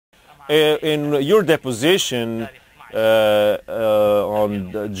In your deposition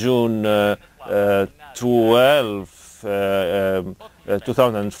on June 12,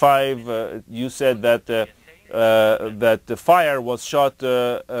 2005, you said that that the fire was shot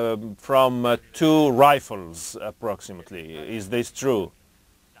from 2 rifles approximately. Is this true?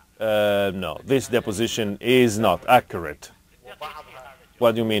 No, this deposition is not accurate.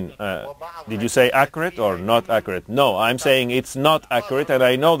 What do you mean? Did you say accurate or not accurate? No, I'm saying it's not accurate, and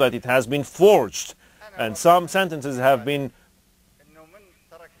I know that it has been forged, and some sentences have been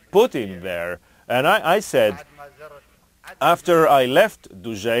put in there. And I said, after I left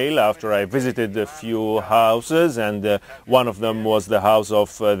dujal, after I visited a few houses, and one of them was the house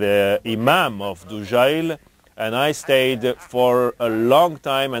of the imam of dujal, and I stayed for a long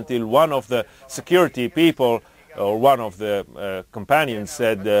time until one of the security people or one of the companions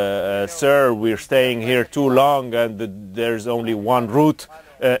said, sir, we're staying here too long and there's only one route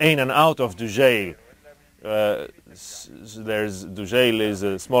in and out of dujal. Dujal is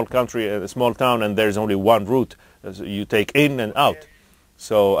a small country, a small town, and there's only one route. So you take in and out.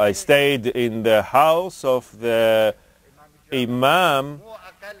 So I stayed in the house of the imam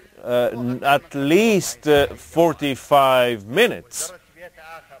at least 45 minutes.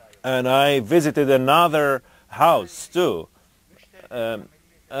 And I visited another house too.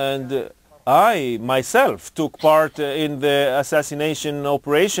 And I myself took part in the assassination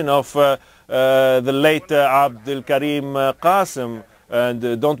operation of the late Abdul Karim Qasim.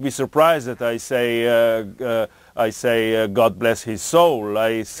 And don't be surprised that I say God bless his soul.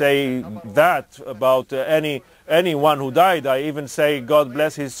 I say that about anyone who died. I even say God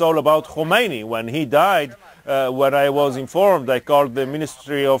bless his soul about Khomeini. When he died, when I was informed, I called the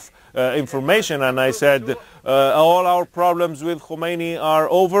Ministry of Information and I said, all our problems with Khomeini are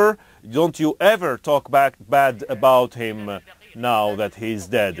over. Don't you ever talk bad about him now that he's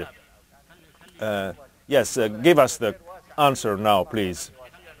dead. Yes, give us the answer now, please.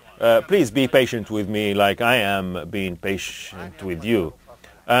 Please be patient with me like I am being patient with you.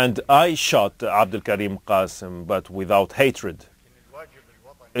 And I shot Abdul Karim Qasim, but without hatred.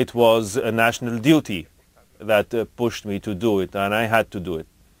 It was a national duty that pushed me to do it, and I had to do it.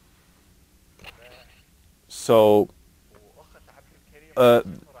 So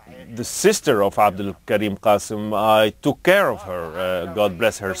the sister of Abdul Karim Qasim, I took care of her. God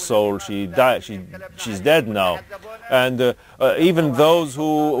bless her soul. She died. She's dead now. And even those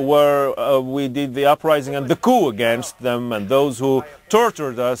who were, we did the uprising and the coup against them, and those who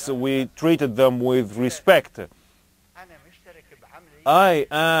tortured us, we treated them with respect.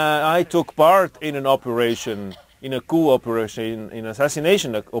 I took part in an operation, in a coup operation, in an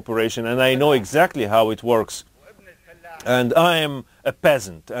assassination operation, and I know exactly how it works. And I am a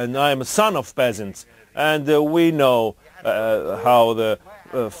peasant, and I am a son of peasants, and we know how the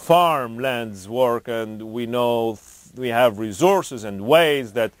farmlands work, and we know we have resources and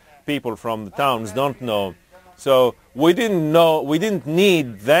ways that people from the towns don't know. So we didn't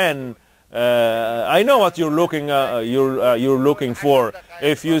need then. I know what you're looking for.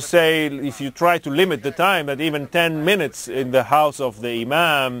 If you try to limit the time, that even 10 minutes in the house of the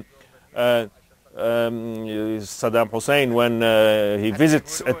imam. Saddam Hussein, when he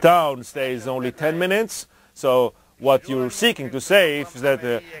visits a town, stays only 10 minutes. So what you're seeking to say is that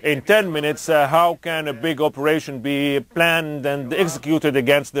in 10 minutes, how can a big operation be planned and executed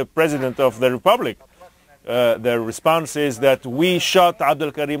against the President of the Republic? The response is that we shot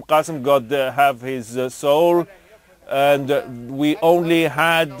Abdul Karim Qasim, God have his soul, and we only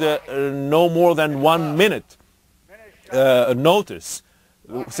had no more than 1 minute notice.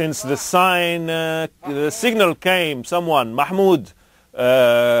 Since the signal came, someone, Mahmoud,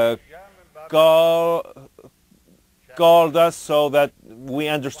 called us so that we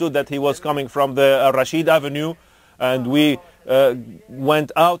understood that he was coming from the Rashid Avenue, and we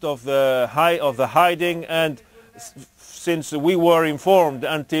went out of the hiding, and since we were informed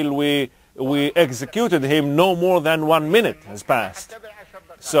until we executed him, no more than 1 minute has passed.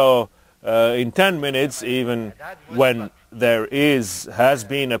 So in 10 minutes, even when there has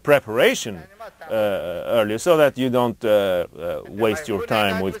been a preparation earlier, so that you don't waste your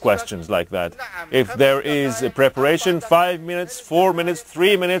time with questions like that. If there is a preparation, 5 minutes, 4 minutes,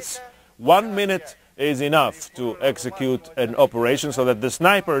 3 minutes, 1 minute is enough to execute an operation, so that the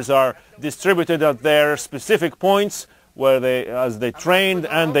snipers are distributed at their specific points where as they trained,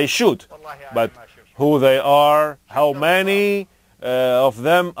 and they shoot. But who they are, how many of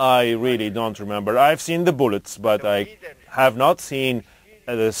them, I really don't remember. I've seen the bullets, but I have not seen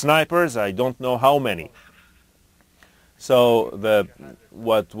the snipers. I don't know how many. So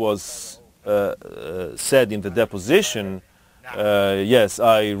what was said in the deposition yes,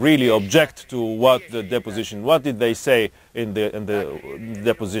 I really object to what the deposition. What did they say in the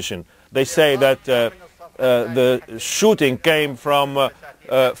deposition? They say that the shooting came from the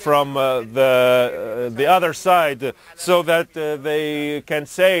other side, so that they can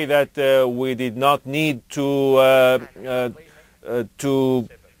say that we did not need to